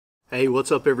Hey,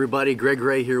 what's up everybody? Greg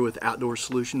Ray here with Outdoor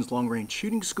Solutions Long Range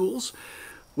Shooting Schools.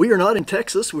 We are not in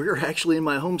Texas. We are actually in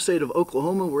my home state of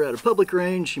Oklahoma. We're at a public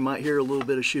range. You might hear a little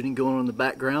bit of shooting going on in the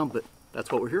background, but that's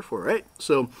what we're here for, right?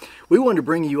 So we wanted to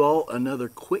bring you all another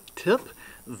quick tip.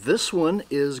 This one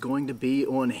is going to be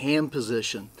on hand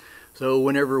position. So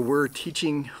whenever we're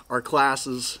teaching our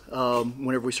classes,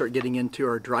 whenever we start getting into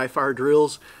our dry fire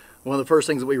drills, one of the first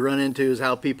things that we run into is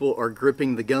how people are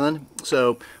gripping the gun.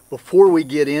 So before we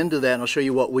get into that, and I'll show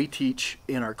you what we teach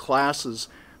in our classes,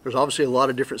 there's obviously a lot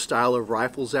of different style of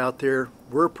rifles out there.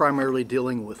 We're primarily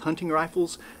dealing with hunting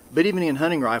rifles, but even in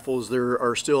hunting rifles, there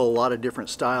are still a lot of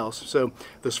different styles. So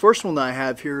this first one that I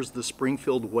have here is the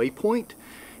Springfield Waypoint.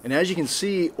 And as you can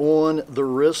see on the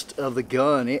wrist of the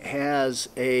gun, it has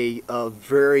a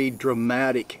very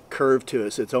dramatic curve to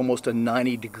it. So it's almost a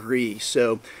 90 degree.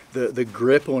 So the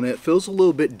grip on it feels a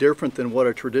little bit different than what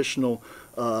a traditional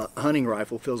hunting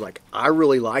rifle feels like. I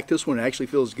really like this one. It actually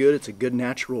feels good. It's a good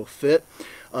natural fit.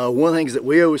 One of the things that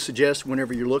we always suggest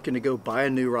whenever you're looking to go buy a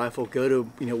new rifle, go to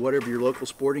whatever your local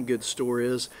sporting goods store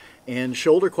is and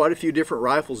shoulder quite a few different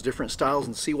rifles, different styles,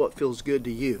 and see what feels good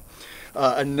to you.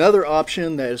 Another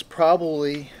option that is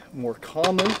probably more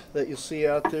common that you'll see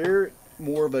out there,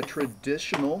 more of a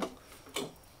traditional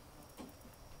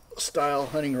style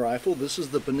hunting rifle. This is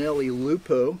the Benelli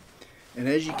Lupo, and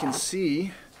as you can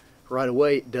see right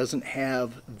away, it doesn't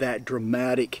have that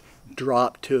dramatic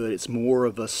drop to it. It's more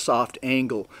of a soft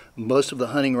angle. Most of the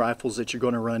hunting rifles that you're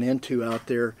going to run into out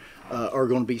there are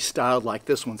going to be styled like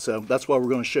this one. So that's why we're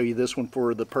going to show you this one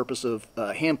for the purpose of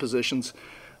hand positions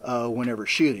whenever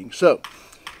shooting. So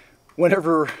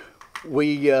whenever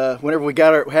we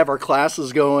have our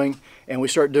classes going and we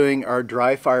start doing our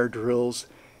dry fire drills,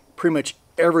 pretty much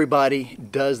everybody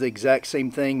does the exact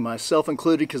same thing, myself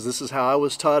included, because this is how I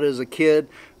was taught as a kid.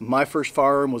 My first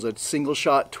firearm was a single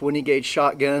shot 20 gauge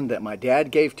shotgun that my dad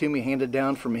gave to me, handed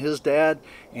down from his dad,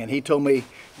 and he told me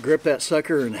grip that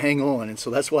sucker and hang on. And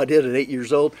so that's what I did at 8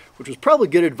 years old, which was probably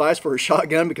good advice for a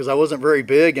shotgun because I wasn't very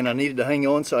big and I needed to hang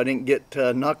on so I didn't get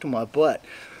knocked on my butt.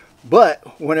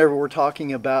 But whenever we're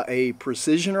talking about a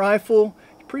precision rifle,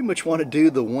 you pretty much want to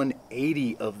do the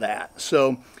 180 of that.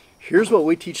 So here's what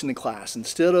we teach in the class.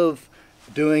 Instead of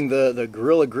doing the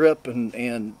gorilla grip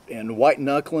and white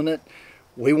knuckling it,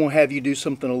 we won't have you do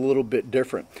something a little bit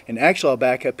different. And actually, I'll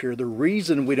back up here. The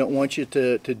reason we don't want you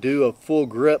to do a full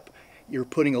grip, you're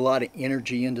putting a lot of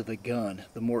energy into the gun.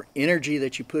 The more energy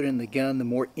that you put in the gun, the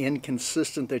more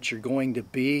inconsistent that you're going to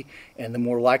be, and the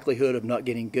more likelihood of not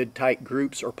getting good tight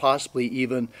groups or possibly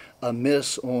even a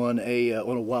miss on a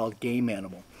wild game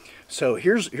animal. So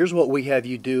here's what we have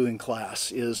you do in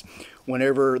class is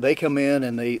whenever they come in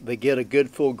and they get a good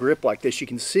full grip like this, you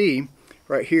can see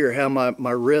right here how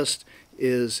my wrist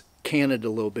is canted a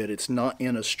little bit. It's not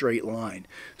in a straight line.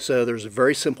 So there's a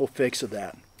very simple fix of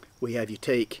that. We have you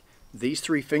take these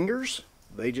three fingers,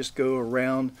 they just go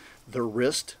around the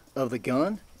wrist of the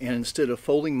gun, and instead of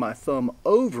folding my thumb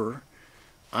over,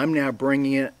 I'm now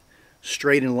bringing it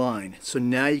straight in line. So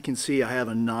now you can see I have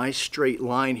a nice straight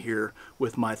line here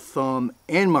with my thumb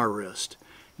and my wrist.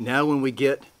 Now when we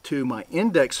get to my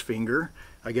index finger,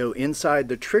 I go inside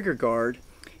the trigger guard.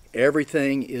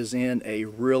 Everything is in a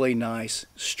really nice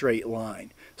straight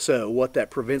line. So what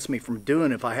that prevents me from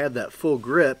doing, if I have that full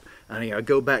grip and I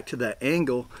go back to that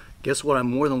angle, guess what I'm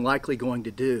more than likely going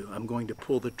to do? I'm going to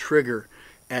pull the trigger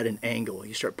at an angle.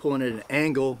 You start pulling at an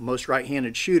angle, most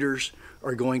right-handed shooters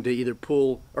are going to either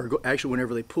pull, or actually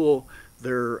whenever they pull,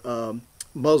 their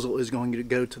muzzle is going to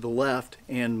go to the left,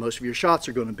 and most of your shots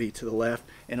are going to be to the left,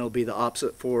 and it'll be the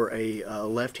opposite for a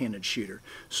left-handed shooter.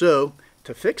 So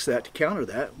to fix that, to counter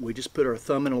that, we just put our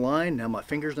thumb in a line. Now my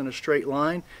finger's in a straight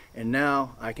line, and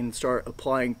now I can start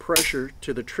applying pressure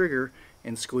to the trigger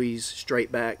and squeeze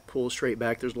straight back, pull straight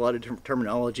back. There's a lot of different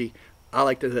terminology. I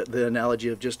like the analogy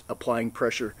of just applying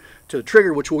pressure to the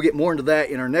trigger, which we'll get more into that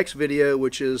in our next video,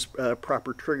 which is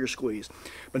proper trigger squeeze.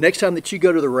 But next time that you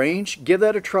go to the range, give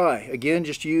that a try. Again,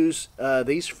 just use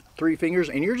these three fingers,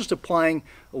 and you're just applying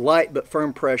light but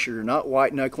firm pressure. You're not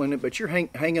white knuckling it, but you're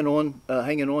hanging on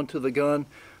to the gun.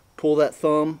 Pull that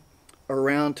thumb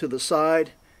around to the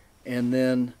side, and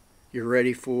then you're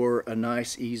ready for a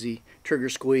nice, easy trigger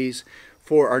squeeze.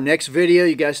 For our next video,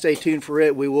 you guys stay tuned for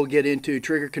it. We will get into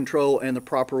trigger control and the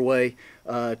proper way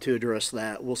to address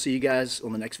that. We'll see you guys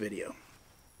on the next video.